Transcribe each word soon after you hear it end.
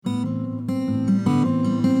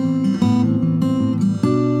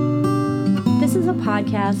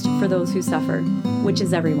podcast for those who suffer, which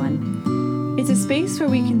is everyone. It's a space where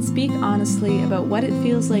we can speak honestly about what it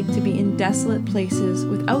feels like to be in desolate places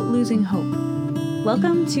without losing hope.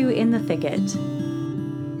 Welcome to In the Thicket.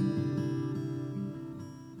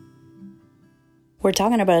 We're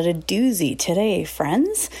talking about a doozy today,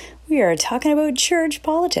 friends. We are talking about church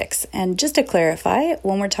politics. And just to clarify,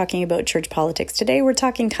 when we're talking about church politics today, we're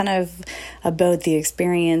talking kind of about the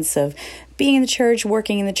experience of being in the church,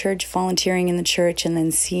 working in the church, volunteering in the church, and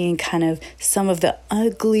then seeing kind of some of the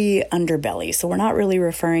ugly underbelly. So we're not really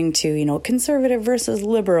referring to, conservative versus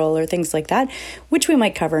liberal or things like that, which we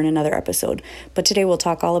might cover in another episode. But today we'll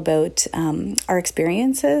talk all about our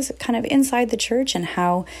experiences kind of inside the church and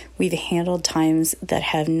how we've handled times that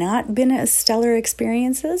have not been as stellar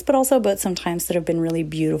experiences, but also about some times that have been really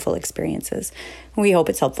beautiful experiences. We hope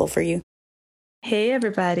it's helpful for you. Hey,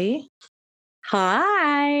 everybody.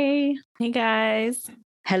 Hi. Hey, guys.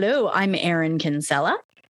 Hello, I'm Erin Kinsella.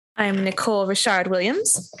 I'm Nicole Richard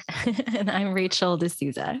Williams. And I'm Rachel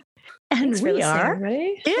D'Souza. And we are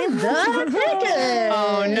in the thicket.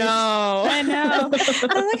 Oh, no. I know. That's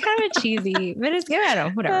kind of cheesy, but it's good. I don't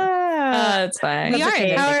know. Whatever. That's fine. We are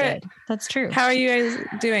okay. in the thicket. That's true. How are you guys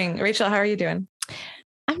doing? Rachel, how are you doing?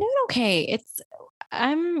 I'm doing okay.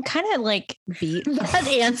 I'm kind of like beat. That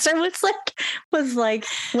answer was like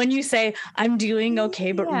when you say I'm doing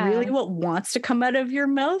okay, but really what wants to come out of your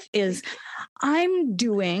mouth is I'm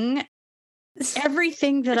doing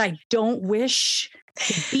everything that I don't wish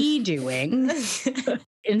to be doing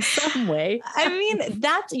in some way. I mean,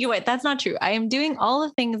 that's not true. I am doing all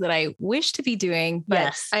the things that I wish to be doing, but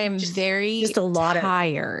Yes, I am just a lot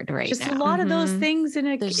tired right now. Just a lot of those things in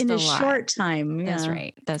a short time.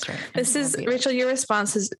 Yeah. That's right. This is, Rachel, your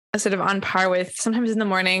response is sort of on par with sometimes in the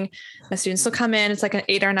morning, my students will come in, it's like an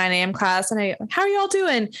 8 or 9 a.m. class, and how are you all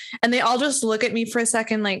doing? And they all just look at me for a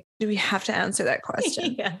second like, do we have to answer that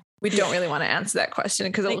question? Yeah. We don't really want to answer that question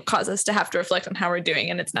because it will cause us to have to reflect on how we're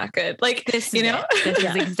doing, and it's not good. Like this, This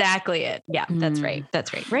is exactly it. Yeah, that's right.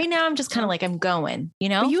 That's right. Right now, I'm just kind of like I'm going.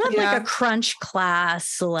 But you have like a crunch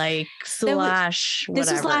class, like slash.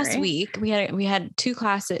 This was last right? week. We had 2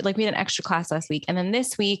 classes. Like we had an extra class last week, and then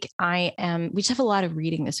this week we just have a lot of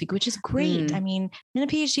reading this week, which is great. I mean, in a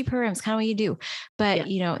PhD program, it's kind of what you do. But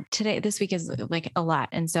this week is like a lot,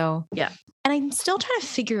 and so and I'm still trying to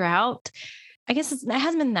figure out. I guess it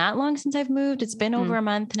hasn't been that long since I've moved. It's been over a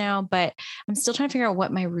month now, but I'm still trying to figure out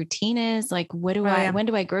what my routine is. Like, when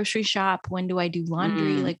do I grocery shop? When do I do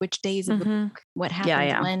laundry? Like which days of the week, what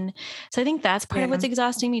happens when? So I think that's part of what's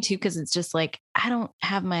exhausting me too. Cause it's just like, I don't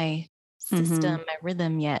have my system, my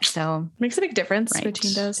rhythm yet. So makes a big difference. Right.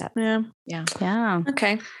 Routine does. Yeah.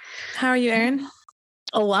 Okay. How are you, Erin?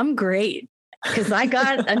 Oh, I'm great. Because I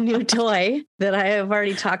got a new toy that I have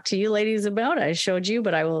already talked to you ladies about. I showed you,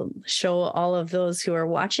 but I will show all of those who are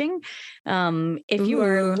watching. If you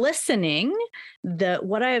are listening,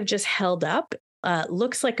 what I have just held up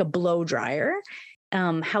looks like a blow dryer.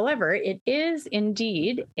 However, it is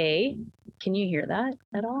indeed can you hear that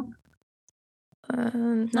at all? Not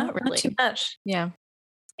really. Not too much. Yeah.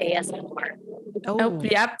 ASMR. Oh,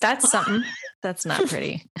 yep. That's something. That's not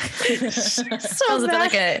pretty. Sounds a bit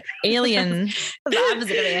like an alien. The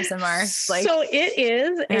opposite of ASMR. So it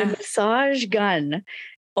is a massage gun.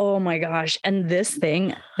 Oh my gosh. And this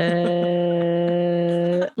thing,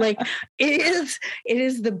 it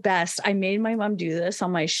is the best. I made my mom do this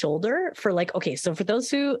on my shoulder for so for those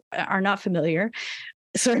who are not familiar,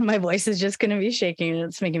 sorry, my voice is just going to be shaking and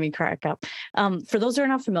it's making me crack up. For those who are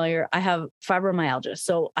not familiar, I have fibromyalgia.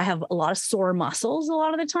 So I have a lot of sore muscles a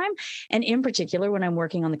lot of the time. And in particular, when I'm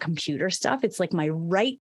working on the computer stuff, it's like my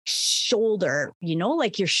right shoulder,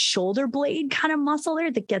 like your shoulder blade kind of muscle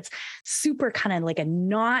there that gets super kind of like a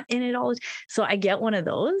knot in it all. So I get one of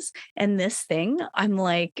those, and this thing, I'm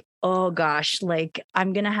like, oh gosh, like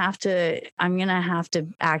I'm going to have to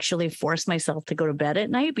actually force myself to go to bed at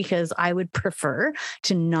night because I would prefer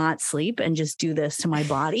to not sleep and just do this to my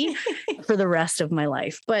body for the rest of my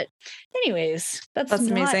life. But anyways, that's not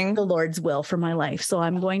amazing. The Lord's will for my life. So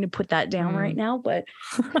I'm going to put that down right now, but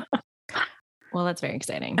well, that's very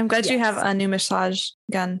exciting. I'm glad you have a new massage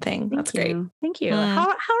gun thing. That's great. Thank you. How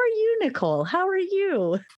are you, Nicole? How are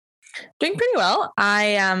you? Doing pretty well.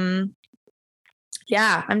 I'm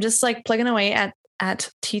just like plugging away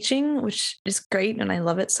at teaching, which is great. And I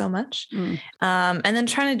love it so much. And then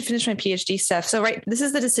trying to finish my PhD stuff. So, this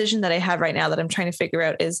is the decision that I have right now that I'm trying to figure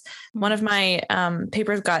out is one of my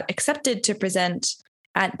papers got accepted to present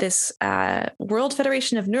at this World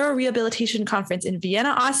Federation of Neurorehabilitation Conference in Vienna,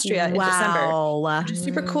 Austria in December, which is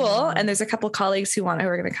super cool. And there's a couple of colleagues who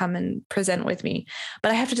are going to come and present with me.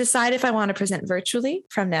 But I have to decide if I want to present virtually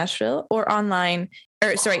from Nashville or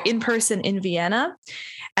in person in Vienna.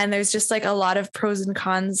 And there's just like a lot of pros and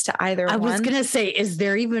cons to either one. I was going to say, is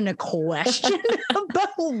there even a question about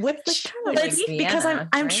which? Because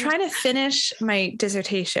I'm trying to finish my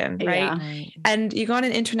dissertation, right? Yeah. And you go on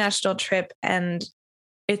an international trip and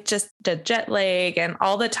it's just the jet lag and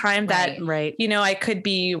all the time that, I could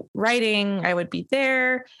be writing, I would be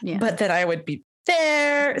there, but then I would be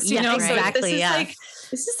there. So, exactly. So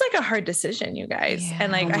this is like a hard decision, you guys. Yeah.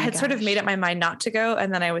 And I had sort of made up my mind not to go.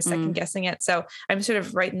 And then I was second guessing it. So I'm sort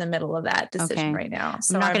of right in the middle of that decision right now.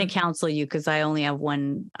 So I'm not going to counsel you because I only have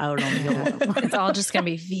one out on the It's all just going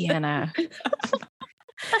to be Vienna.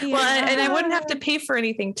 Well, and I wouldn't have to pay for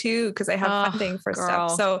anything too, because I have funding for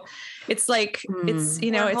stuff. So it's like, it's,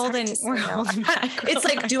 we're holding back. It's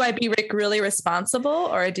like, do I be really responsible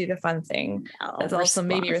or do the fun thing? That's also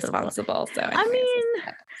maybe responsible. So sometimes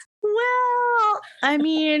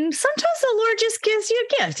the Lord just gives you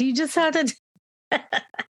a gift. You just have to.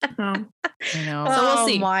 I know. So we'll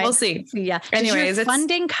see. We'll see. Yeah. Anyways, does your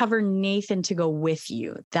funding cover Nathan to go with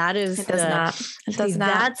you? That is It does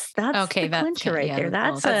not. That's okay. That's clincher right there.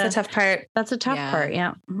 That's the tough part. That's a tough part.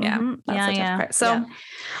 Yeah. Yeah. That's the tough part. So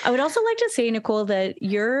I would also like to say, Nicole, that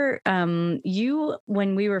you,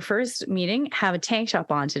 when we were first meeting, have a tank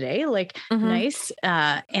top on today, nice.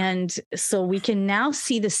 And so we can now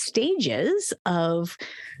see the stages of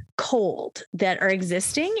cold that are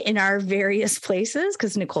existing in our various places,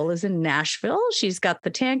 because Nicole is in Nashville. She's got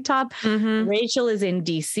the tank top. Rachel is in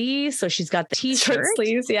DC. So she's got the t-shirt. Short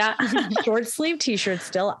sleeves, short sleeve t-shirt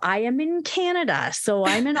still. I am in Canada. So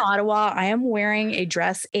I'm in Ottawa. I am wearing a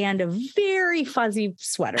dress and a very fuzzy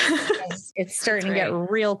sweater. It's starting to get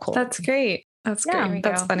real cold. That's great. That's great.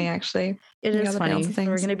 That's funny, actually. It is funny.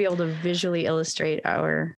 We're going to be able to visually illustrate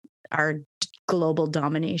our global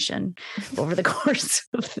domination over the course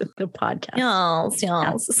of the podcast.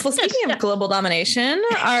 Yes. So speaking of global domination,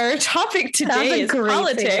 our topic today is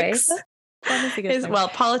politics.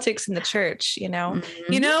 Politics in the church,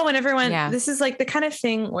 when everyone, this is like the kind of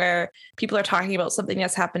thing where people are talking about something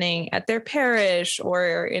that's happening at their parish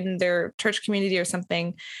or in their church community or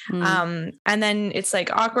something. And then it's like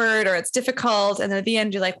awkward or it's difficult. And then at the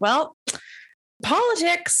end, you're like, well,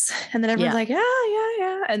 politics. And then everyone's like, yeah.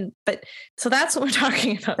 So that's what we're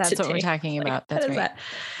talking about. That's today. what we're talking about. That's right. That?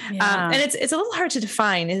 And it's a little hard to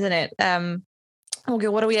define, isn't it? Okay,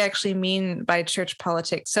 what do we actually mean by church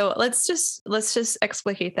politics? So let's just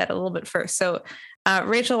explicate that a little bit first. So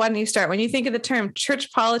Rachel, why don't you start? When you think of the term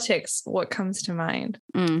church politics, what comes to mind?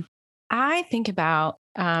 I think about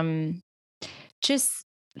just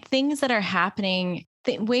things that are happening,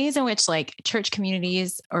 ways in which like church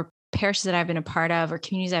communities or parishes that I've been a part of or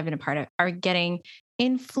communities I've been a part of are getting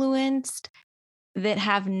influenced that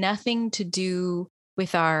have nothing to do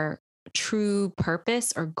with our true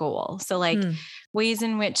purpose or goal. So like ways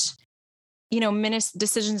in which,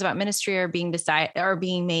 decisions about ministry are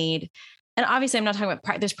being made. And obviously I'm not talking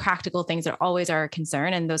about, there's practical things that always are a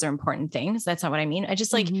concern and those are important things. That's not what I mean. I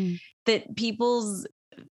just like that people's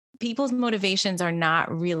motivations are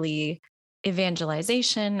not really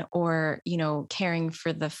evangelization or, caring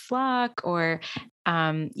for the flock or,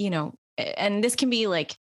 and this can be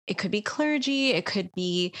like, it could be clergy, it could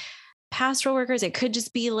be pastoral workers, it could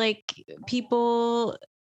just be like people,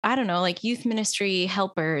 I don't know, like youth ministry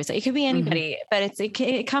helpers. It could be anybody, but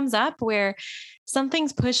it comes up where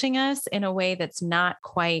something's pushing us in a way that's not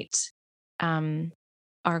quite,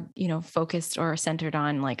 focused or centered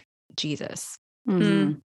on like Jesus.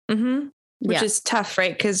 Which is tough,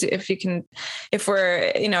 right? Because if people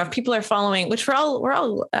are following, which we're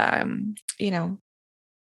all,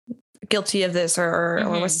 guilty of this or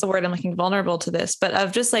what's the word I'm looking, vulnerable to this, but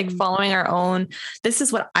of just like following our own, this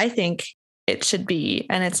is what I think it should be.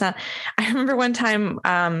 And it's not. I remember one time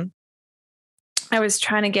I was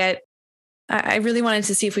trying to get, I really wanted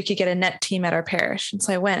to see if we could get a net team at our parish. And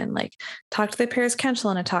so I went and like talked to the parish council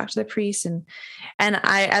and I talked to the priest and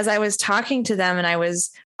as I was talking to them and I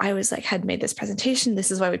was like, had made this presentation.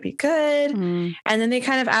 This is why it would be good. And then they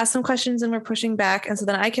kind of asked some questions and were pushing back. And so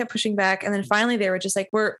then I kept pushing back. And then finally they were just like,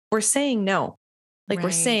 we're saying no. Like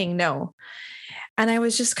we're saying no. And I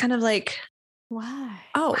was just kind of like, why?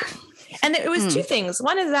 Oh, and it was two things.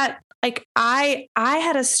 One is that like, I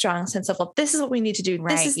had a strong sense of, well, this is what we need to do.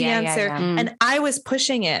 This is the answer. And I was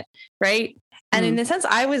pushing it. Right. And in a sense,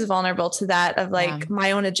 I was vulnerable to that of like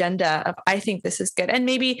my own agenda of, I think this is good. And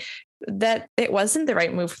maybe that it wasn't the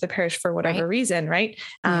right move for the parish for whatever reason. Right.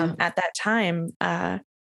 At that time.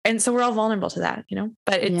 And so we're all vulnerable to that,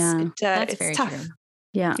 but it's tough. True.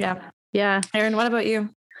 Yeah. Yeah. Yeah. Erin, what about you?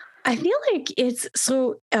 I feel like it's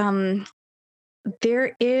so,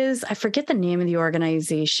 there is, I forget the name of the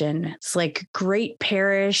organization. It's like Great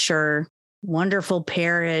Parish or Wonderful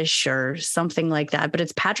Parish or something like that. But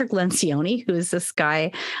it's Patrick Lencioni, who is this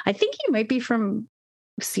guy. I think he might be from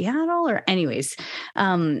Seattle or anyways.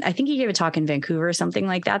 I think he gave a talk in Vancouver or something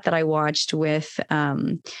like that I watched with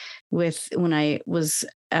when I was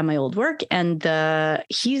at my old work, and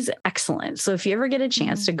he's excellent. So if you ever get a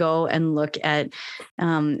chance to go and look at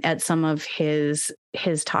some of his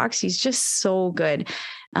talks, he's just so good.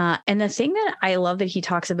 And the thing that I love that he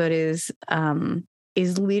talks about is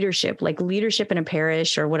leadership, like leadership in a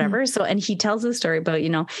parish or whatever. So, and he tells a story about,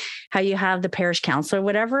 how you have the parish council or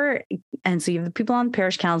whatever. And so you have the people on the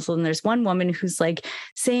parish council, and there's one woman who's like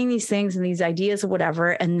saying these things and these ideas or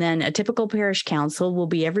whatever. And then a typical parish council will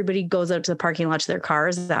be everybody goes out to the parking lot to their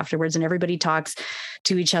cars afterwards, and everybody talks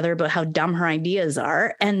to each other about how dumb her ideas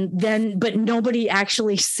are. And then, but nobody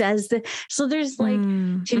actually says that. So there's like,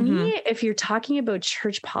 to me, if you're talking about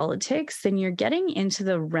church politics, then you're getting into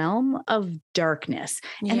the realm of darkness.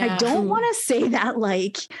 And I don't want to say that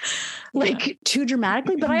like too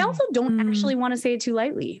dramatically, but I also don't actually want to say it too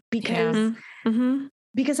lightly, because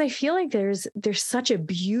I feel like there's such a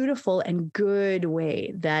beautiful and good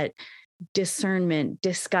way that discernment,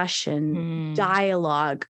 discussion,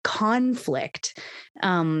 dialogue, conflict,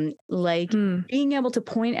 being able to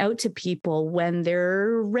point out to people when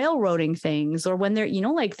they're railroading things, or when they're,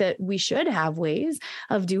 like that we should have ways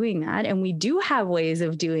of doing that. And we do have ways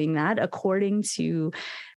of doing that according to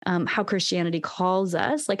how Christianity calls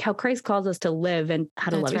us, like how Christ calls us to live and how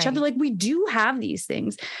to love each other. Like we do have these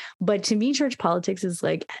things, but to me, church politics is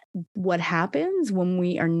like what happens when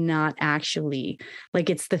we are not actually, like,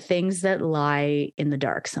 it's the things that lie in the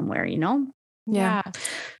dark somewhere, Yeah.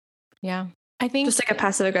 I think just like a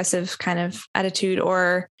passive aggressive kind of attitude,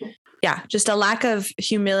 or just a lack of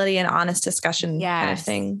humility and honest discussion kind of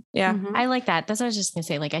thing. Yeah. I like that. That's what I was just going to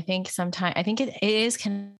say. Like, I think it is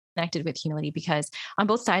connected with humility, because on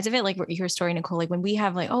both sides of it, like your story, Nicole, like when we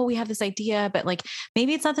have like, we have this idea, but like,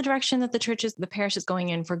 maybe it's not the direction that the parish is going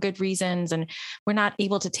in for good reasons, and we're not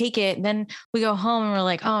able to take it. And then we go home and we're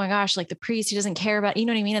like, oh my gosh, like the priest, he doesn't care about, you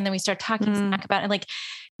know what I mean? And then we start talking smack about it. And like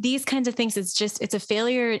these kinds of things, it's a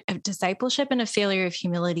failure of discipleship and a failure of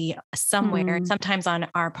humility somewhere, sometimes on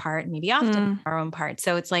our part, maybe often our own part.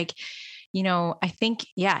 So it's like, I think,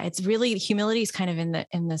 it's really, humility is kind of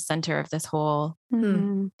in the center of this whole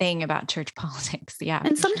thing about church politics. Yeah.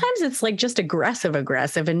 And sometimes it's like just aggressive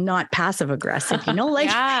and not passive aggressive,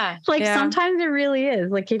 sometimes it really is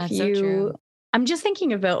like, if you, I'm just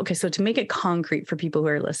thinking about, so to make it concrete for people who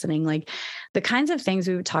are listening, like the kinds of things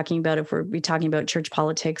we were talking about, if we're talking about church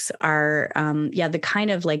politics, are, the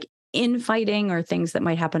kind of like infighting or things that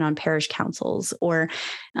might happen on parish councils or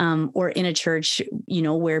in a church,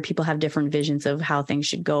 where people have different visions of how things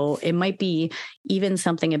should go. It might be even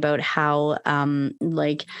something about how,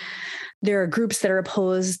 there are groups that are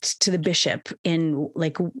opposed to the bishop in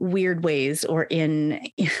like weird ways or in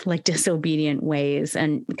like disobedient ways,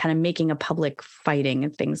 and kind of making a public fighting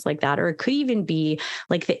and things like that. Or it could even be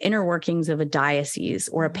like the inner workings of a diocese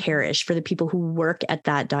or a parish for the people who work at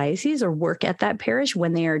that diocese or work at that parish,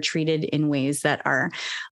 when they are treated in ways that are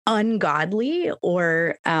ungodly,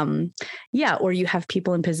 or you have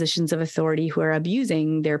people in positions of authority who are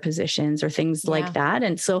abusing their positions or things like that.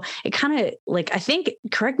 And so it kind of like, I think,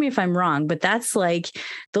 correct me if I'm wrong, but that's like,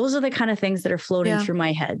 those are the kind of things that are floating through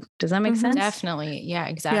my head. Does that make sense? Definitely. Yeah,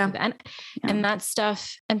 exactly. Yeah. And that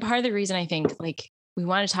stuff. And part of the reason I think like we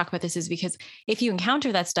want to talk about this is because if you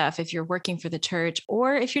encounter that stuff, if you're working for the church,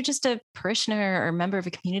 or if you're just a parishioner or a member of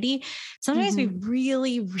a community, sometimes we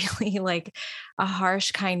really, really like a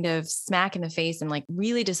harsh kind of smack in the face and like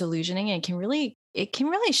really disillusioning. And it can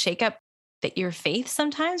really shake up your faith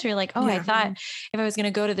sometimes, where you're like, I thought if I was going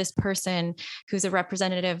to go to this person who's a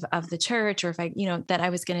representative of the church, or if I, that I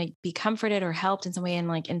was going to be comforted or helped in some way. And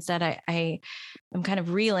like, instead I'm kind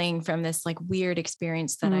of reeling from this like weird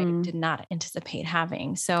experience that I did not anticipate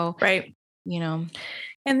having. So, right.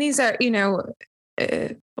 And these are,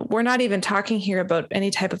 we're not even talking here about any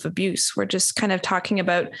type of abuse. We're just kind of talking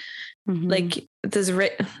about like this,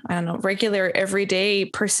 regular everyday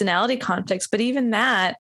personality conflicts, but even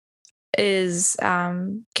that is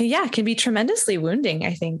can be tremendously wounding,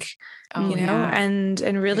 I think. And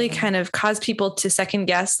really kind of cause people to second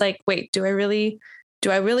guess, like, wait, do I really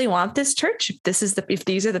want this church? If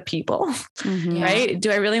these are the people, right?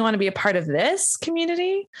 Do I really want to be a part of this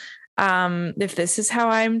community? if this is how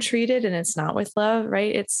I'm treated and it's not with love,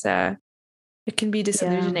 right? It can be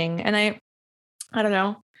disillusioning. And I don't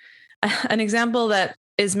know, an example that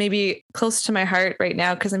is maybe close to my heart right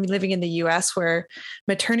now, because I'm living in the US where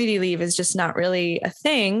maternity leave is just not really a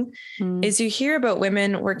thing, is you hear about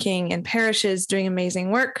women working in parishes doing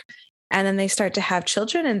amazing work, and then they start to have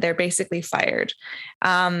children and they're basically fired.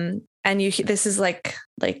 And this is like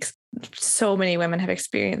so many women have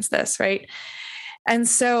experienced this, right? And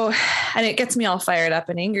so, and it gets me all fired up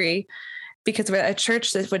and angry, because we're at a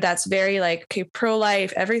church that's very like, okay,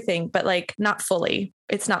 pro-life, everything, but like not fully.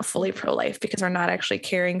 It's not fully pro-life, because we're not actually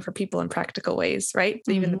caring for people in practical ways, right?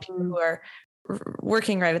 So even the people who are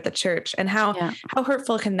working right at the church, and how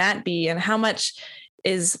hurtful can that be? And how much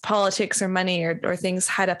is politics or money or things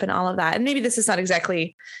tied up in all of that? And maybe this is not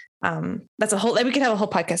exactly, that's a whole, we could have a whole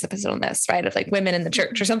podcast episode on this, right? Of like women in the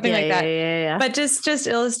church or something like that. Yeah. But just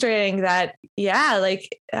illustrating that,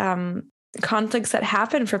 conflicts that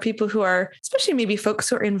happen for people who are, especially maybe folks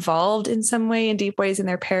who are involved in some way, in deep ways in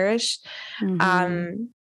their parish. It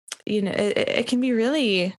can be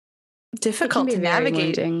really difficult to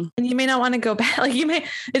navigate, and you may not want to go back. Like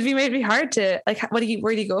it'd be hard to like, where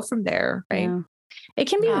do you go from there? Right. Yeah. It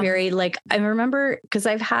can be very like, I remember, because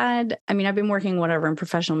I've been working in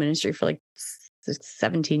professional ministry for like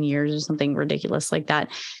 17 years or something ridiculous like that.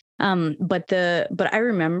 But I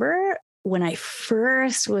remember when I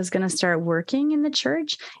first was going to start working in the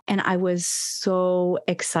church, and I was so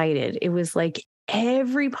excited. It was like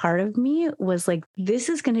every part of me was like, this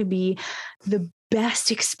is going to be the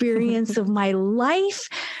best experience of my life,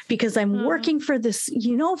 because I'm working for this,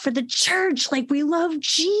 for the church. Like, we love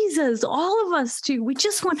Jesus, all of us too. We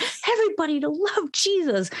just want everybody to love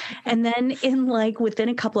Jesus. And then within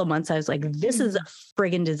a couple of months, I was like, this is a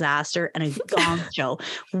friggin' disaster and a gong show.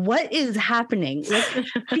 What is happening?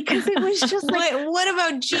 Because it was just like, what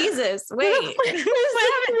about Jesus? Wait,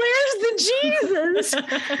 where's the Jesus?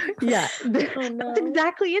 Yeah, that's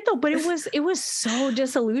exactly it though. But it was so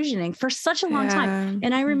disillusioning for such a long time.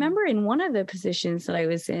 And I remember in one of the positions that I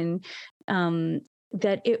was in,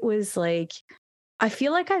 that it was like, I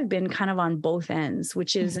feel like I've been kind of on both ends,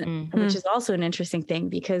 which is also an interesting thing,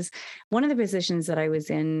 because one of the positions that I was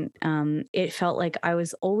in, it felt like I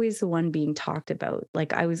was always the one being talked about.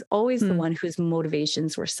 Like I was always the one whose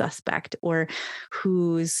motivations were suspect, or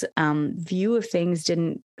whose view of things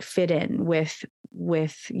didn't fit in with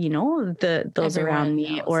those everyone around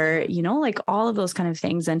me, or like all of those kind of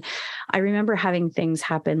things. And I remember having things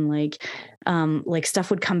happen, like stuff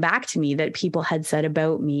would come back to me that people had said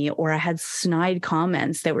about me, or I had snide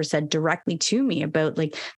comments that were said directly to me about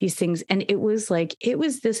like these things. And it was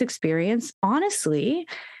this experience, honestly,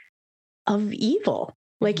 of evil.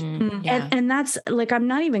 Like, and that's like, I'm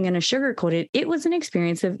not even going to sugarcoat it. It was an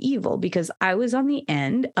experience of evil, because I was on the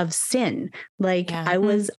end of sin. Like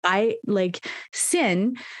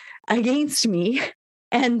sin against me.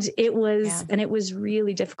 And it was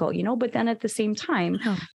really difficult, but then at the same time,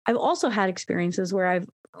 I've also had experiences where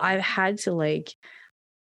I've had to like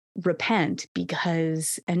repent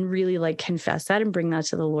and really like confess that and bring that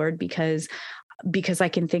to the Lord, because I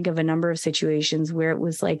can think of a number of situations where it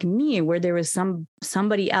was like me, where there was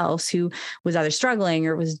somebody else who was either struggling,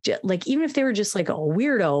 or was just, like, even if they were just like a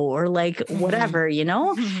weirdo or like whatever,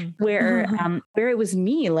 where it was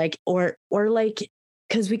me, like, or like,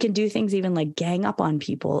 because we can do things even like gang up on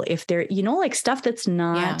people if they're, like stuff that's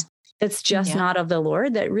not, that's just not of the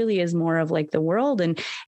Lord, that really is more of like the world.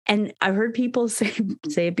 And I've heard people say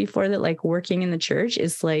it before, that like working in the church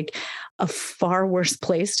is like a far worse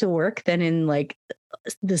place to work than in like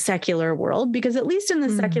the secular world, because at least in the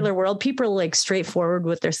secular world, people are like straightforward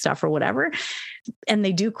with their stuff or whatever. And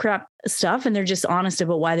they do crap stuff, and they're just honest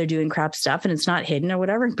about why they're doing crap stuff, and it's not hidden or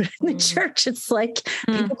whatever. But in the church, it's like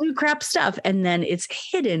people do crap stuff, and then it's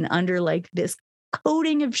hidden under like this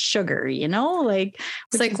coating of sugar, like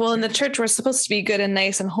it's like, well, in the church, we're supposed to be good and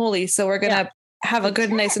nice and holy. So we're going to have a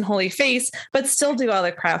good, nice and holy face, but still do all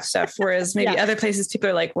the craft stuff. Whereas maybe other places, people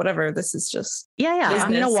are like, whatever, this is just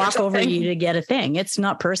I'm going to walk over you to get a thing. It's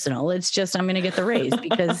not personal. It's just, I'm going to get the raise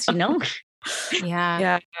because,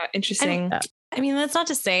 Yeah. Interesting. I mean, that's not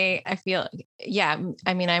to say, I feel,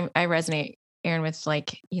 I mean, I resonate, Erin, with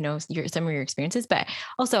like, some of your experiences, but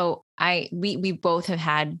also we both have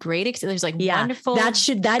had great experiences. There's like wonderful.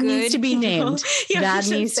 That needs to be named. That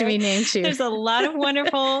needs to be named too. There's a lot of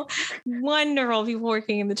wonderful people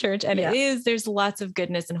working in the church, and there's lots of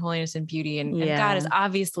goodness and holiness and beauty. And God is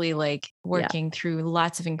obviously like working through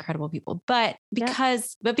lots of incredible people, but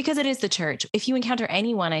because it is the church, if you encounter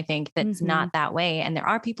anyone, I think that's not that way, and there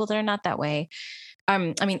are people that are not that way. I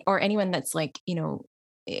mean, or anyone that's like,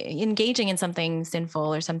 engaging in something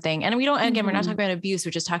sinful or something. And we don't, again, we're not Mhm. talking about abuse.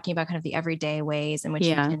 We're just talking about kind of the everyday ways in which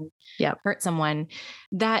you Yeah. can Yep. hurt someone.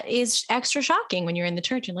 That is extra shocking when you're in the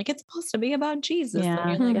church and like, it's supposed to be about Jesus. Yeah.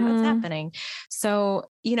 And you're like, what's Mhm. happening? So,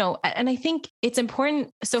 and I think it's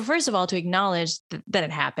important. So first of all, to acknowledge that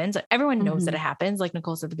it happens. Everyone knows that Mhm. it happens. Like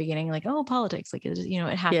Nicole said at the beginning, like, oh, politics, like, it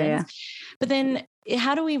happens. Yeah. But then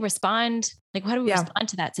how do we respond? Like, how do we Yeah. respond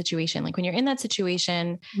to that situation? Like when you're in that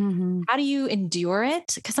situation, Mhm. how do you endure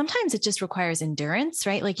it? Because sometimes it just requires endurance,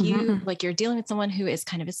 right? Like you're dealing with someone who is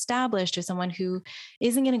kind of established or someone who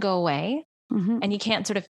isn't going to go away, Mhm. and you can't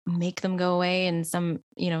sort of make them go away. And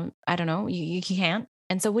I don't know, you can't.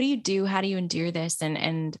 And so what do you do? How do you endure this?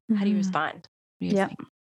 And how do you Mhm. respond? What do you Yeah. think?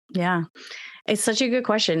 Yeah. It's such a good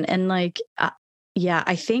question. And like,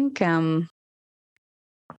 I think,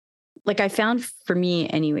 like I found for me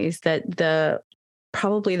anyways, that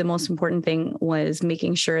probably the most important thing was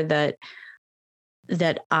making sure that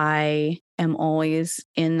I am always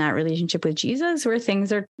in that relationship with Jesus, where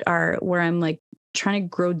things are where I'm like trying to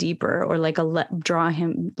grow deeper, or like let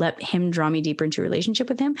him draw me deeper into a relationship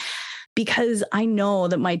with him. Because I know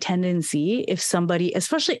that my tendency, if somebody,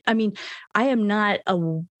 especially, I mean, I am not a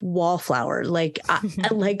wallflower. Like,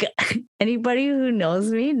 like anybody who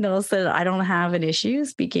knows me knows that I don't have an issue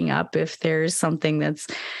speaking up if there's something that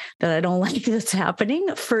I don't like that's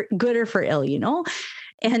happening, for good or for ill,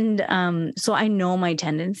 And so I know my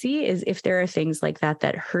tendency is, if there are things like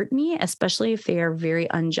that hurt me, especially if they are very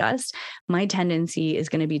unjust, my tendency is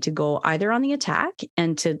going to be to go either on the attack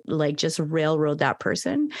and to like just railroad that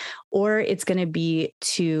person, or it's going to be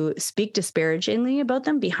to speak disparagingly about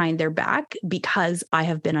them behind their back because I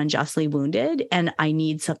have been unjustly wounded and I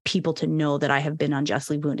need some people to know that I have been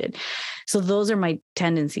unjustly wounded. So those are my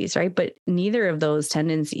tendencies, right? But neither of those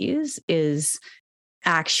tendencies is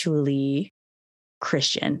actually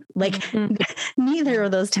Christian. Like neither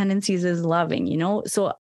of those tendencies is loving,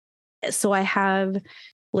 So I have,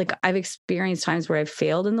 like, I've experienced times where I've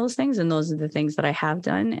failed in those things, and those are the things that I have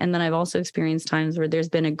done. And then I've also experienced times where there's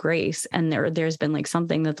been a grace, and there's been like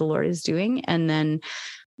something that the Lord is doing. And then,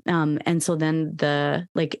 and so then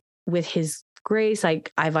with his grace, I've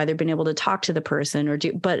either been able to talk to the person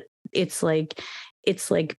but it's like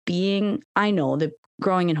I know that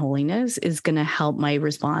growing in holiness is going to help my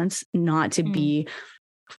response not to be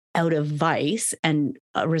out of vice, and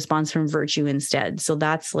a response from virtue instead. So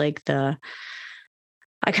that's like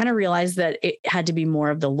I kind of realized that it had to be more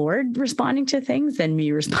of the Lord responding to things than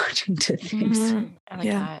me responding to things. I like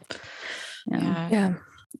that. Yeah.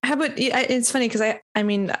 How about, it's funny because I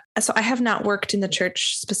mean, so I have not worked in the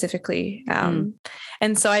church specifically. And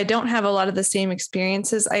so I don't have a lot of the same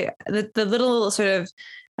experiences. The little sort of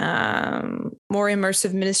more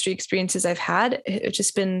immersive ministry experiences I've had, it's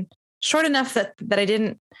just been short enough that I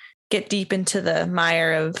didn't get deep into the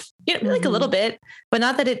mire of, like a little bit, but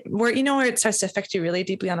not that where it starts to affect you really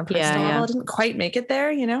deeply on a personal level. I didn't quite make it there,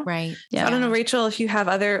 Right. Yeah. So I don't know, Rachel, if you have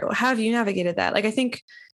how have you navigated that? Like, I think,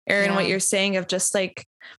 Erin, what you're saying of just like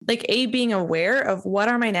being aware of what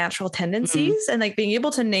are my natural tendencies and like being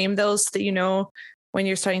able to name those that, when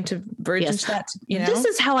you're starting to verge into that, This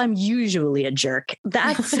is how I'm usually a jerk.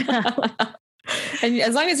 That's and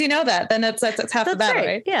as long as you know that, then that's half the battle,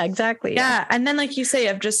 right? Yeah, exactly. Yeah. And then, like you say,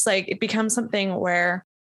 of just like, it becomes something where,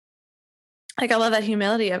 like, I love that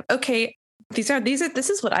humility of, okay, this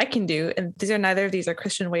is what I can do. And neither of these are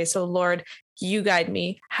Christian ways. So Lord, you guide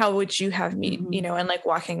me. How would you have me, and like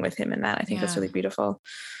walking with him in that. I think that's really beautiful.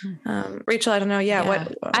 Rachel, I don't know. Yeah.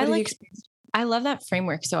 What have you experienced? I love that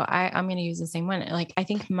framework. So I'm going to use the same one. Like, I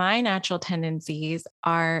think my natural tendencies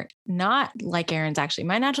are not like Erin's actually.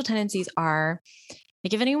 My natural tendencies are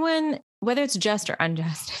like, if anyone, whether it's just or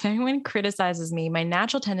unjust, if anyone criticizes me, my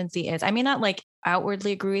natural tendency is, I may not like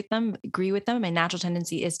outwardly agree with them. My natural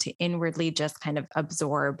tendency is to inwardly just kind of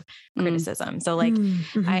absorb criticism. So like,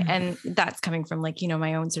 and that's coming from like,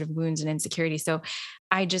 my own sort of wounds and insecurity. So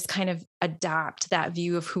I just kind of adopt that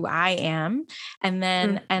view of who I am. And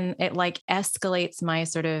then, and it like escalates my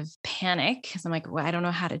sort of panic. Cause I'm like, well, I don't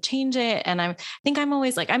know how to change it. And I think I'm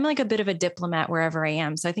always like, I'm like a bit of a diplomat wherever I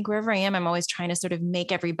am. So I think wherever I am, I'm always trying to sort of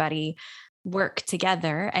make everybody work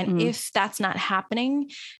together. And if that's not happening,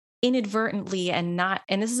 inadvertently and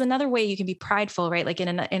this is another way you can be prideful, right? Like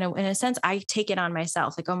in a sense, I take it on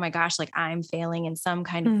myself, like, oh my gosh, like I'm failing in some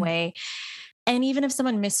kind of way. And even if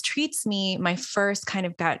someone mistreats me, my first kind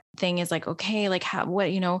of gut thing is like, okay, like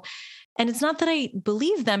And it's not that I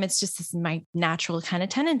believe them. It's just this my natural kind of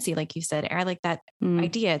tendency. Like you said, I like that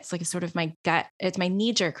idea. It's like a sort of my gut. It's my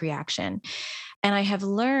knee-jerk reaction. And I have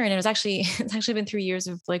learned, and it's actually been 3 years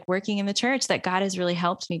of like working in the church, that God has really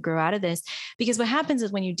helped me grow out of this. Because what happens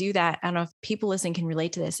is when you do that, I don't know if people listening can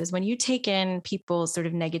relate to this, is when you take in people's sort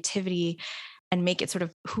of negativity and make it sort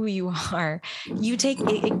of who you are, you take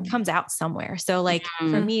it, it comes out somewhere. So like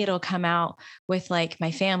for me, it'll come out with like my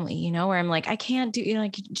family, you know, where I'm like, I can't do, you know,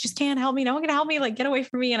 like, you just can't help me. No one can help me, like get away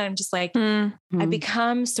from me. And I'm just like, I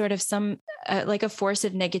become sort of some, like a force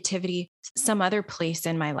of negativity, some other place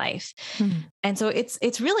in my life. And so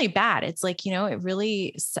it's really bad. It's like, you know, it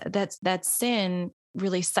really, that sin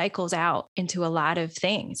really cycles out into a lot of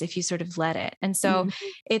things if you sort of let it. And so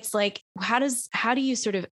it's like, how do you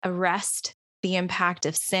sort of arrest the impact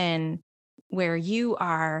of sin where you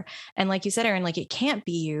are? And like you said, Erin, like it can't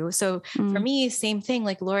be you. So for me, same thing,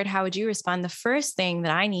 like, Lord, how would you respond? The first thing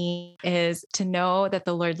that I need is to know that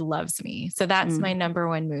the Lord loves me. So that's my number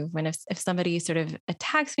one move. When if somebody sort of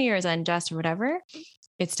attacks me or is unjust or whatever,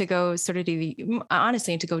 it's to go sort of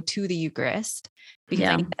honestly, to go to the Eucharist, because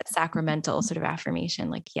I need that sacramental sort of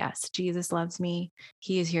affirmation. Like, yes, Jesus loves me.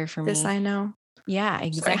 He is here for me. This I know. Yeah,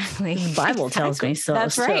 exactly. The Bible tells me so.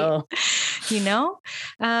 That's right. You know?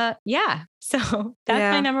 Yeah. So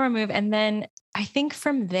that's my number one move. And then I think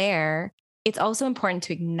from there, it's also important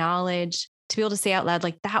to acknowledge, to be able to say out loud,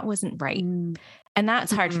 like, that wasn't right. And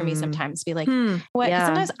that's hard for me sometimes to be like, what? Yeah.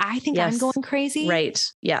 Sometimes I think I'm going crazy. Right.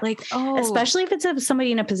 Yeah. Like, especially if it's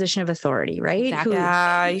somebody in a position of authority, right?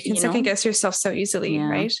 Exactly. You can second guess yourself so easily,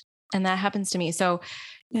 right? And that happens to me. So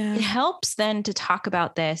it helps then to talk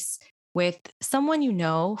about this with someone you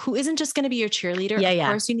know who isn't just going to be your cheerleader. Of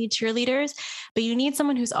course you need cheerleaders, but you need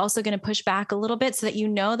someone who's also going to push back a little bit so that you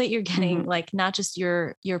know that you're getting like not just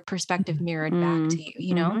your perspective mirrored back to you,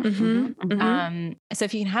 you know? So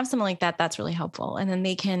if you can have someone like that, that's really helpful. And then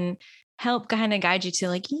they can help kind of guide you to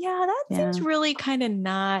like, that seems really kind of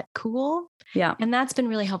not cool. Yeah. And that's been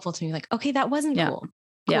really helpful to me. Like, okay, that wasn't cool.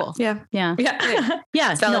 Cool. Yeah.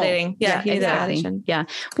 It's validating. Exactly. Yeah.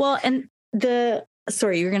 Well, and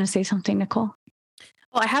sorry, you were going to say something, Nicole?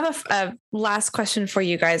 Well, I have a last question for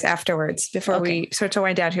you guys afterwards before we start to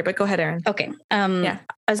wind down here, but go ahead, Erin. Okay. I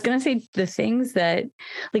was going to say the things that,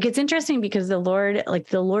 like, it's interesting because the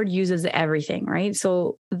Lord uses everything, right?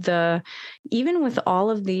 So even with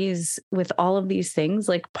all of these things,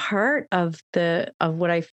 like part of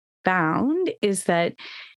what I found is that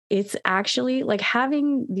it's actually like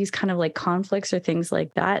having these kind of like conflicts or things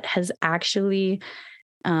like that has actually,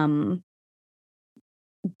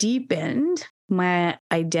 deepened my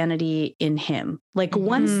identity in him. Like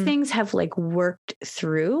once things have like worked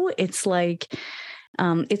through, it's like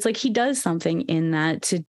he does something in that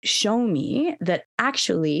to show me that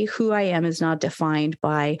actually who I am is not defined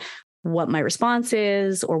by what my response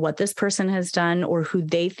is or what this person has done or who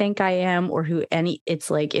they think I am or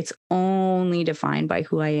it's like, it's only defined by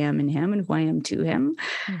who I am in him and who I am to him.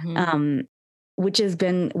 Which is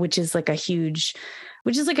like a huge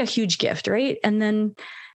gift. Right. And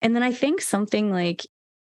then I think something like,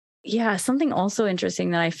 something also interesting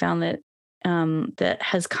that I found that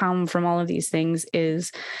has come from all of these things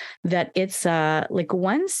is that it's like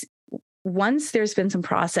once there's been some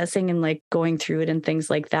processing and like going through it and things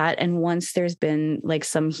like that. And once there's been like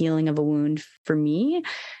some healing of a wound for me,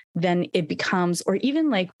 then it becomes, or even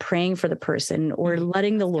like praying for the person or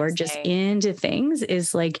letting the Lord just into things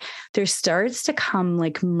is like, there starts to come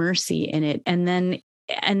like mercy in it. And then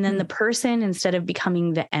the person, instead of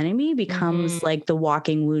becoming the enemy, becomes like the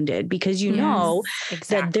walking wounded, because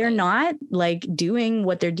that they're not like doing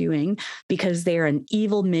what they're doing because they're an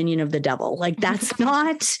evil minion of the devil. Like that's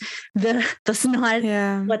not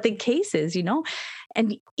what the case is, you know?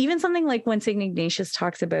 And even something like when St. Ignatius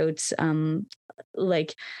talks about,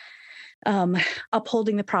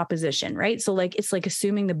 upholding the proposition, right? So like, it's like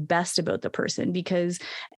assuming the best about the person because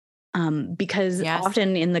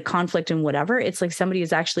often in the conflict and whatever, it's like somebody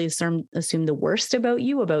has actually assumed the worst about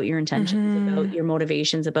you, about your intentions, about your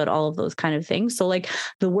motivations, about all of those kind of things. So like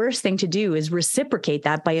the worst thing to do is reciprocate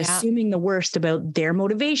that by assuming the worst about their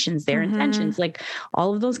motivations, their intentions, like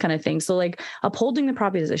all of those kind of things. So like upholding the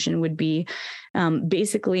proposition would be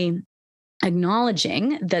basically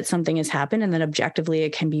acknowledging that something has happened and that objectively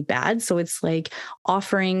it can be bad. So it's like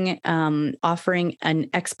offering an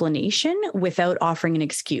explanation without offering an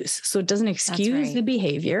excuse. So it doesn't excuse the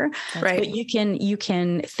behavior, but you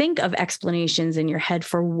can think of explanations in your head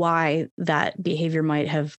for why that behavior might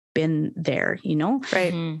have been there, you know?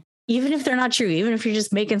 Right. even if they're not true, even if you're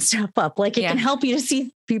just making stuff up, like it can help you to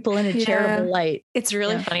see people in a charitable light. It's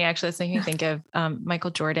really funny, actually. It's making me think of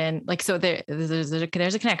Michael Jordan. Like, so there's a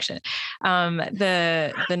connection.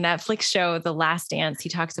 The Netflix show, The Last Dance, he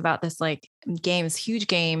talks about this like game, this huge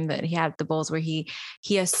game that he had at the Bulls where he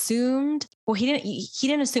assumed, well, he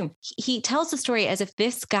didn't assume. He tells the story as if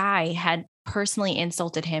this guy had personally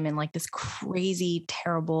insulted him in like this crazy,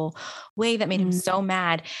 terrible way that made him so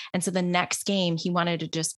mad. And so the next game he wanted to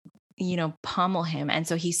just, pummel him. And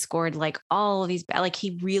so he scored like all of these, like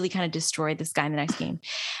he really kind of destroyed this guy in the next game.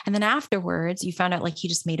 And then afterwards you found out like he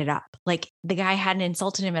just made it up. Like the guy hadn't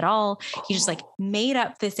insulted him at all. He just like made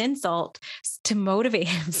up this insult to motivate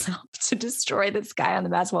himself to destroy this guy on the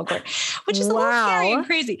basketball court, which is a little scary and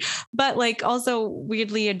crazy, but like also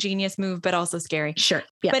weirdly a genius move, but also scary. Sure.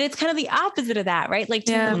 Yeah. But it's kind of the opposite of that, right? Like,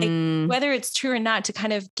 like whether it's true or not, to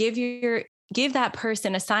kind of give that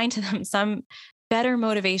person, assign to them some better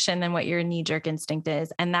motivation than what your knee-jerk instinct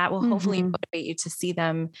is. And that will hopefully motivate you to see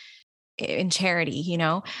them in charity,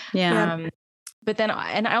 Yeah. But then,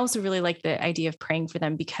 and I also really like the idea of praying for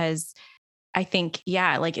them, because I think,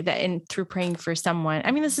 like that, and through praying for someone,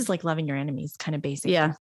 I mean, this is like loving your enemies, kind of basic.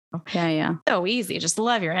 Yeah. Yeah. So easy. Just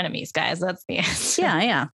love your enemies, guys. That's the answer.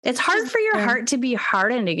 Yeah. It's hard for your heart to be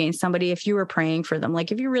hardened against somebody if you were praying for them.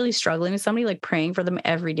 Like if you're really struggling with somebody, like praying for them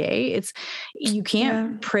every day, you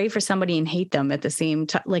can't pray for somebody and hate them at the same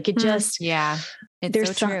time. Like it just,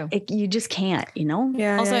 it's so true. You just can't,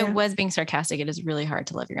 Yeah. Also, I was being sarcastic. It is really hard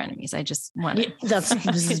to love your enemies. I just want to.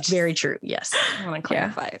 This is very true. Yes. I want to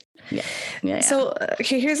clarify it. Yeah. So,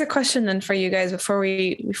 okay, here's a question then for you guys before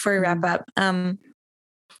we wrap up.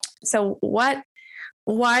 So why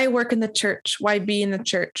work in the church? Why be in the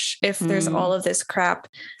church if there's all of this crap?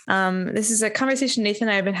 This is a conversation Nathan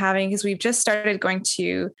and I have been having because we've just started going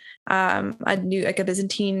to a new, like a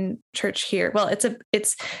Byzantine church here. Well,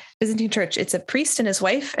 it's Byzantine church. It's a priest and his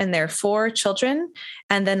wife and their 4 children,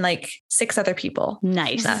 and then like 6 other people.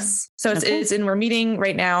 Nice. So it's we're meeting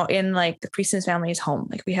right now in like the priest and his family's home.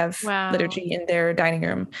 Like we have liturgy in their dining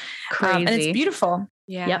room. Crazy. And it's beautiful.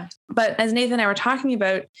 Yeah. Yep. But as Nathan and I were talking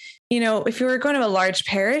about, if you were going to a large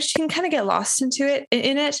parish, you can kind of get lost into it.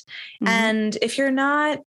 And if you're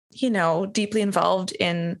not, deeply involved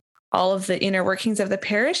in all of the inner workings of the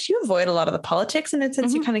parish, you avoid a lot of the politics. And in a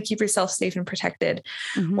sense, you kind of keep yourself safe and protected.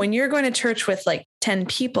 When you're going to church with like 10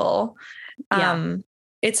 people,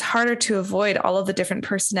 it's harder to avoid all of the different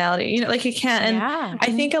personality, like you can't. And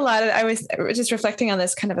I think I was just reflecting on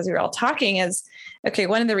this kind of as we were all talking is, okay,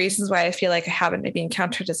 one of the reasons why I feel like I haven't maybe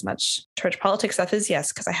encountered as much church politics stuff is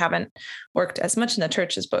because I haven't worked as much in the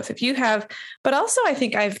church as both of you have. But also I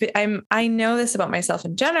think I know this about myself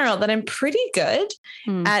in general, that I'm pretty good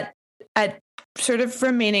at sort of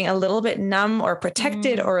remaining a little bit numb or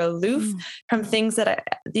protected or aloof from things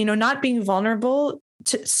that not being vulnerable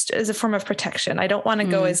as a form of protection. I don't want to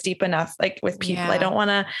go as deep enough, like with people. I don't want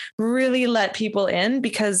to really let people in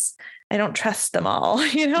because I don't trust them all,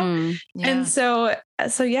 And so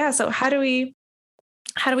how do we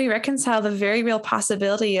reconcile the very real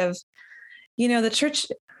possibility of, the church,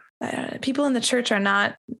 people in the church are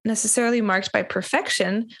not necessarily marked by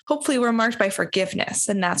perfection. Hopefully we're marked by forgiveness,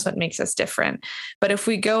 and that's what makes us different. But if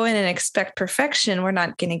we go in and expect perfection, we're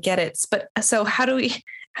not going to get it. But so how do we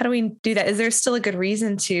do that? Is there still a good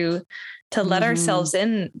reason to let ourselves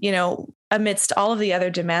in, amidst all of the other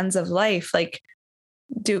demands of life? Like,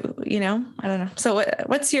 I don't know. So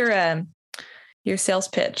what's your sales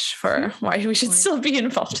pitch for why we should still be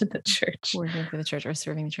involved in the church? Working for the church or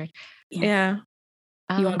serving the church. Yeah.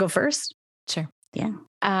 You want to go first? Sure. Yeah.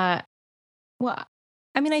 Well,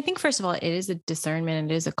 I mean, I think first of all, it is a discernment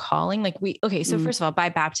and it is a calling. Like so first of all, by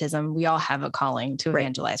baptism, we all have a calling to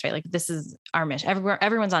evangelize, right? Like this is our mission.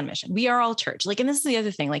 Everyone's on mission. We are all church. Like, and this is the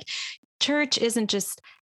other thing, like church isn't just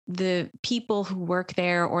the people who work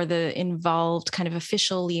there or the involved, kind of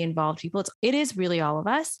officially involved people. It is really all of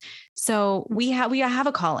us. So we have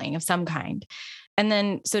a calling of some kind. And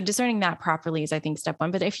then, so discerning that properly is, I think, step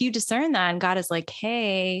 1. But if you discern that and God is like,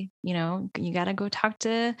 hey, you got to go talk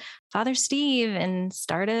to Father Steve and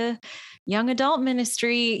start a young adult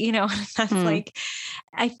ministry, that's like,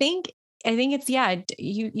 I think it's,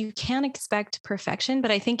 you can't expect perfection,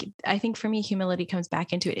 but I think for me, humility comes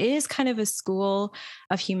back into it. It is kind of a school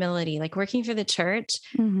of humility, like working for the church,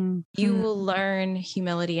 you will learn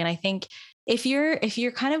humility. And I think if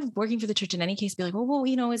you're kind of working for the church in any case, be like, well,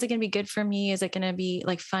 is it going to be good for me? Is it going to be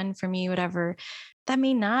like fun for me? Whatever.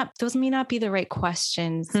 Those may not be the right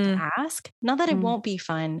questions to ask. Not that it won't be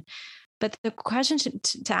fun, but the question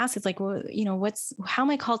to ask is like, well, how am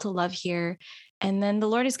I called to love here? And then the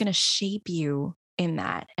Lord is going to shape you in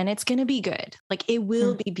that. And it's going to be good. Like it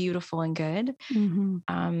will be beautiful and good.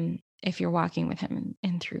 If you're walking with him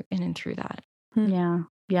in through that. Yeah.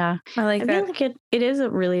 Yeah. I like that. feel like it is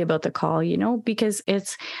really about the call, because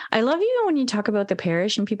I love you when you talk about the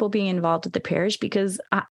parish and people being involved with the parish, because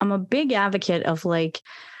I'm a big advocate of like,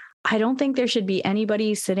 I don't think there should be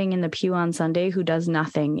anybody sitting in the pew on Sunday who does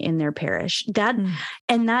nothing in their parish. It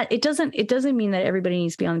doesn't mean that everybody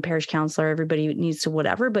needs to be on the parish council or everybody needs to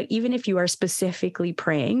whatever, but even if you are specifically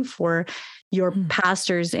praying for your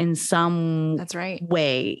pastors in some That's right.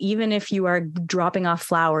 way, even if you are dropping off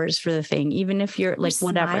flowers for the thing, even if you're like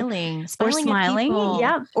whatever, smiling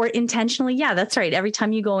yeah, or intentionally, yeah, that's right. Every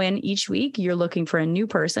time you go in each week, you're looking for a new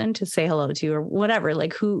person to say hello to or whatever,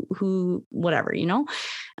 like who, whatever,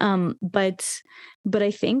 but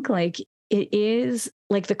I think like it is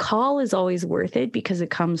like the call is always worth it because it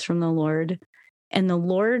comes from the Lord, and the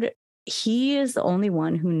Lord, he is the only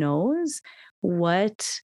one who knows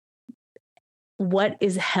what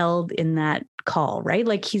is held in that call, right?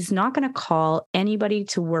 Like he's not going to call anybody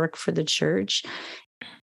to work for the church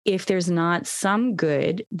if there's not some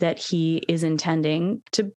good that he is intending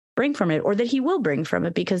to bring from it, or that he will bring from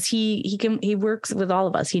it, because he works with all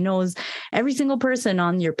of us. He knows every single person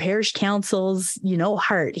on your parish council's,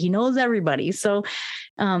 heart. He knows everybody. So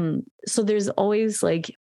there's always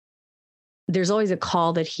a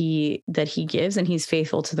call that he gives, and he's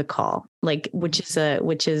faithful to the call, like, which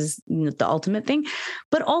is the ultimate thing.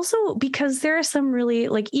 But also because there are some really,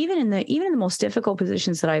 like, even in the most difficult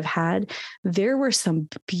positions that I've had, there were some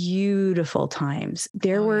beautiful times.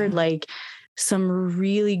 There were like some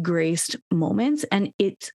really graced moments, and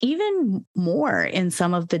it's even more in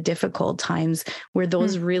some of the difficult times where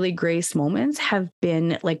those really graced moments have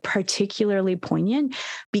been like particularly poignant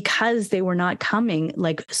because they were not coming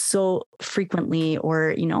like so frequently,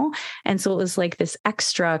 or and so it was like this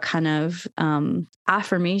extra kind of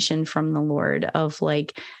affirmation from the Lord of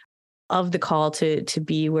the call to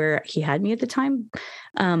be where he had me at the time.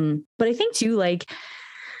 But I think too, like,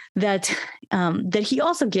 that he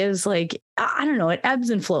also gives, like, I don't know, it ebbs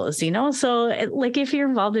and flows, so like if you're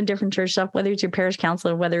involved in different church stuff, whether it's your parish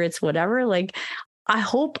council or whether it's whatever, like I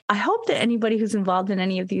hope that anybody who's involved in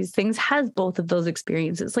any of these things has both of those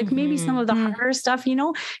experiences, like maybe some of the harder stuff,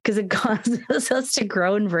 because it causes us to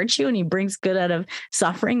grow in virtue, and he brings good out of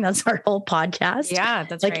suffering. That's our whole podcast. Yeah,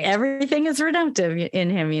 that's like right. Everything is redemptive in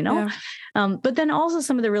him, Yeah. But then also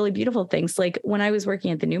some of the really beautiful things, like when I was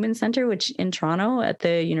working at the Newman Center, which in Toronto at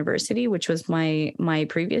the university, which was my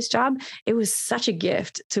previous job, it was such a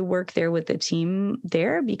gift to work there with the team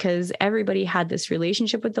there, because everybody had this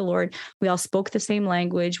relationship with the Lord. We all spoke the same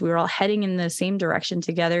language. We were all heading in the same direction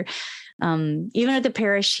together. Even at the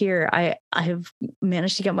parish here, I have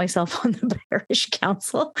managed to get myself on the parish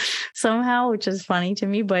council somehow, which is funny to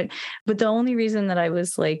me. But the only reason that I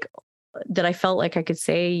was like, that I felt like I could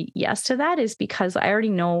say yes to that is because I already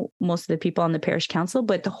know most of the people on the parish council,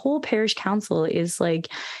 but the whole parish council is like,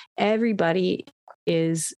 everybody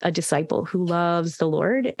is a disciple who loves the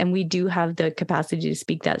Lord, and we do have the capacity to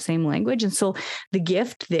speak that same language. And so the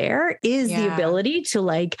gift there is the ability to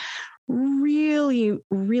like really,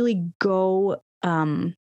 really go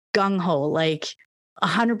gung-ho, like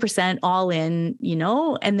 100% all in,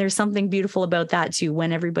 and there's something beautiful about that too,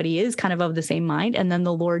 when everybody is kind of the same mind, and then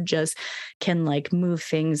the Lord just can like move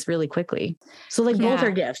things really quickly. So like both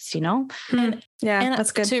are gifts, And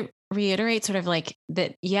that's good. To reiterate sort of like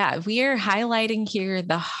that, we are highlighting here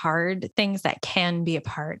the hard things that can be a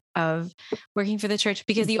part of working for the church,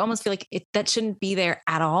 because you almost feel like that shouldn't be there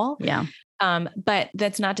at all. Yeah. But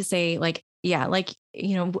that's not to say like,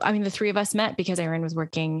 the three of us met because Erin was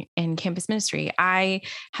working in campus ministry. I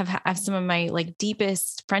have some of my like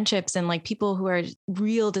deepest friendships and like people who are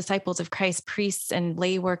real disciples of Christ, priests and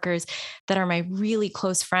lay workers that are my really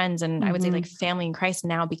close friends. And I would say like family in Christ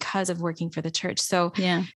now because of working for the church. So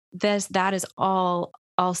that is all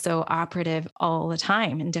also operative all the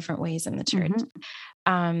time in different ways in the church.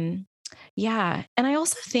 And I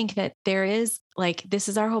also think that there is like, this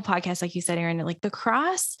is our whole podcast, like you said, Erin, like the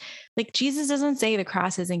cross, like Jesus doesn't say the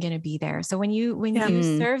cross isn't going to be there. So when you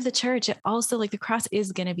serve the church, it also like the cross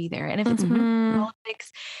is going to be there. And if it's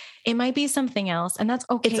politics, it might be something else, and that's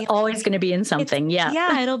okay. It's always going to be in something.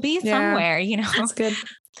 Yeah. It'll be somewhere, That's good.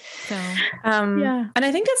 So, and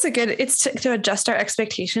I think that's it's to adjust our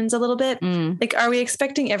expectations a little bit. Like, are we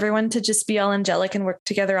expecting everyone to just be all angelic and work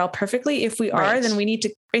together all perfectly? If we are, then we need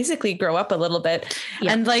to basically grow up a little bit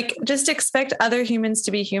and like, just expect other humans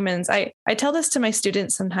to be humans. I tell this to my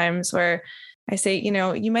students sometimes, where I say,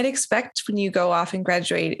 you might expect when you go off and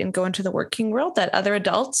graduate and go into the working world that other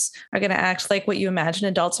adults are going to act like what you imagine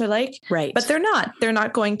adults are like. Right. But they're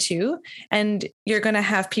not going to. And you're going to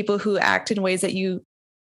have people who act in ways that you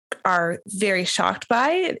are very shocked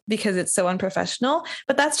by because it's so unprofessional,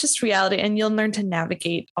 but that's just reality. And you'll learn to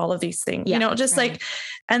navigate all of these things, right.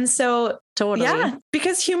 and so Totally. yeah,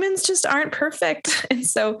 because humans just aren't perfect.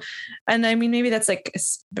 And I mean, maybe that's like,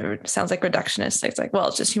 sounds like reductionist. It's like, well,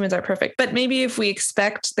 it's just humans are perfect, but maybe if we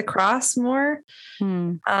expect the cross more,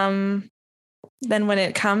 then when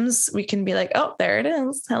it comes, we can be like, oh, there it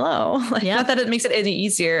is. Hello. Not that it makes it any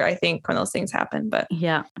easier, I think, when those things happen, but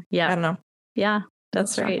yeah. I don't know. Yeah.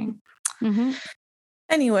 That's right. Mm-hmm.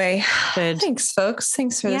 Anyway, good. Thanks, folks.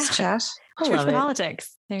 Thanks for this chat. Church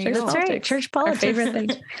politics. There you go. That's right. Church politics. Our favorite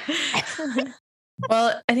thing.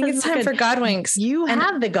 Well, I think it's time for Godwinks. You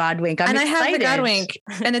have the Godwink. I have the Godwink.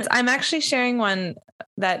 And I'm actually sharing one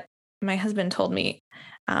that my husband told me.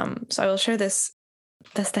 So I will share this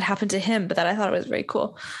that happened to him, but that I thought it was very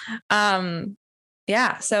cool.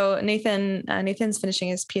 So Nathan's finishing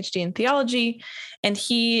his PhD in theology, and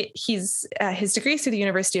he's his degree's through the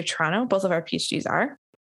University of Toronto. Both of our PhDs are,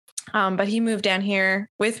 but he moved down here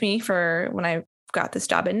with me for when I got this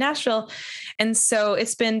job in Nashville. And so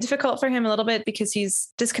it's been difficult for him a little bit because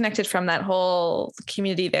he's disconnected from that whole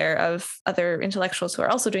community there of other intellectuals who are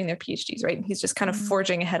also doing their PhDs, right? And he's just kind of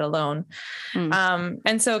forging ahead alone.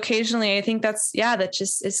 And so occasionally I think that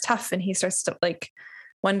just is tough. And he starts to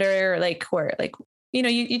wonder where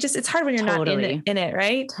you just, it's hard when you're not in it.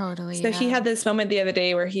 Right. Totally. So he had this moment the other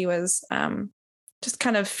day where he was just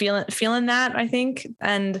kind of feeling that, I think.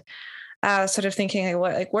 And sort of thinking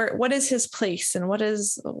what is his place and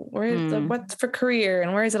what's for career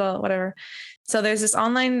and where is it all, whatever. So there's this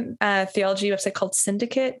online theology website called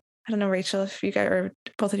Syndicate. I don't know, Rachel, if you guys or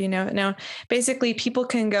both of you know. Basically people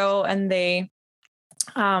can go and they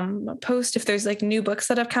post if there's new books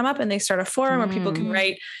that have come up, and they start a forum where people can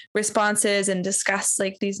write responses and discuss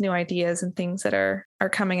these new ideas and things that are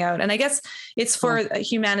coming out. And I guess it's for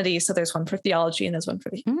humanity. So there's one for theology and there's one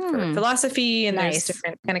for philosophy, and there's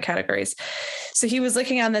different kind of categories. So he was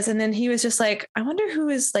looking on this, and then he was just like, I wonder who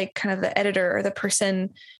is kind of the editor or the person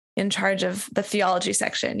in charge of the theology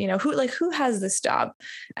section, who has this job.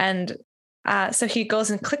 And so he goes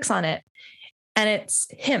and clicks on it. And it's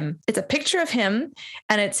him. It's a picture of him,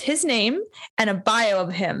 and it's his name and a bio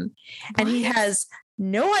of him. And he has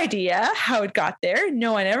no idea how it got there.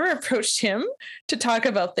 No one ever approached him to talk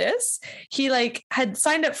about this. He had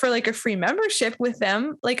signed up for a free membership with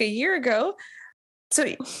them a year ago. So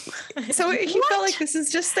he felt like this is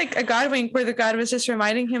just a Godwink where the God was just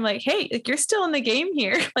reminding him hey, you're still in the game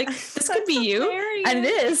here. This could be you. And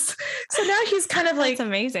it is. So now he's kind of that's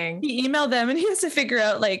amazing. He emailed them and he has to figure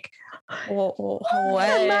out what?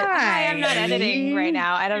 Hi, I'm not editing right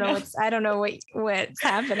now. I don't know what's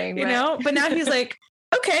happening. But now he's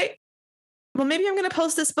okay, well, maybe I'm going to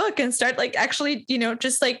post this book and start actually,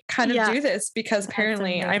 just kind of do this, because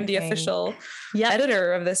apparently I'm the official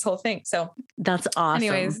editor of this whole thing. So that's awesome.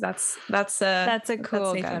 Anyways, that's a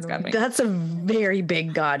cool Godwink. That's a very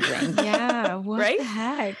big Godwink. Yeah. What right? the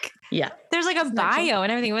heck? Yeah. There's a bio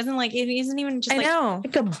and everything. It wasn't it isn't even just I know.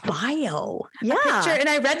 a bio. Yeah. A picture. And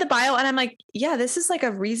I read the bio and I'm this is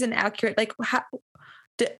a reason accurate. I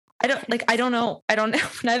don't know.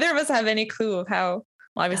 Neither of us have any clue of how.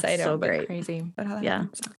 Well, obviously That's I don't. so great. Crazy. Yeah.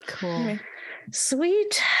 Cool. Anyway.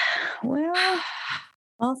 Sweet. Well,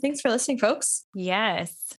 thanks for listening, folks.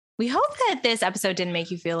 Yes. We hope that this episode didn't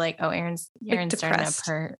make you feel Erin's starting up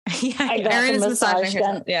her. Erin is massaging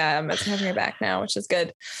her. Yeah, I'm massaging her back now, which is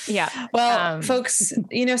good. Yeah. Well, folks,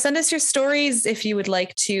 send us your stories if you would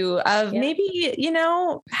like to. Maybe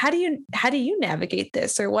how do you navigate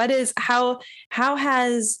this, or how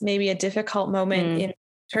has maybe a difficult moment in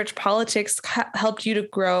church politics helped you to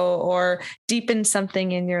grow or deepen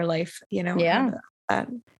something in your life?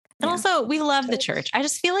 And also, we love the church. I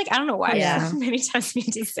just feel I don't know why. Yeah. Many times we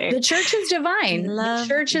need to say the church is divine. The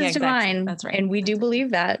church is divine. Exactly. That's right. And we do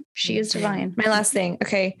believe that she is divine. My last thing.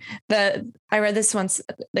 Okay. I read this once,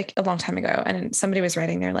 a long time ago, and somebody was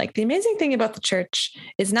writing there, the amazing thing about the church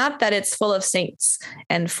is not that it's full of saints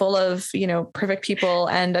and full of, perfect people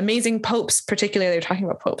and amazing popes, particularly they're talking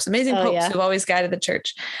about popes, amazing popes who've always guided the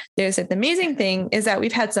church. They said the amazing thing is that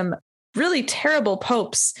we've had some really terrible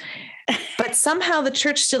popes, but somehow the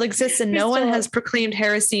church still exists and no one has proclaimed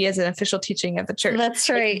heresy as an official teaching of the church. That's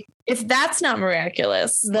right. If that's not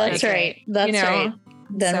miraculous, that's right. That's right.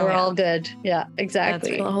 Then we're all good. Yeah,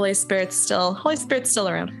 exactly. The Holy Spirit's still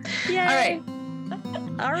around. Yay. All right.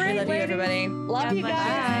 All right. Love you, everybody. Love you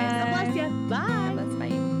guys. God bless you. Bye. God bless. Bye.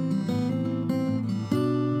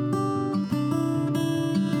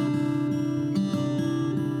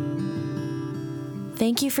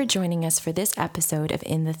 Thank you for joining us for this episode of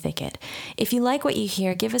In the Thicket. If you like what you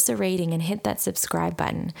hear, give us a rating and hit that subscribe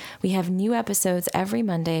button. We have new episodes every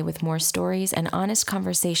Monday with more stories and honest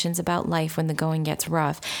conversations about life when the going gets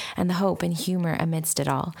rough and the hope and humor amidst it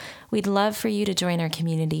all. We'd love for you to join our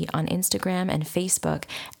community on Instagram and Facebook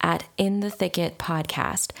at In the Thicket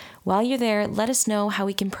Podcast. While you're there, let us know how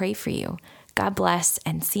we can pray for you. God bless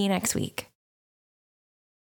and see you next week.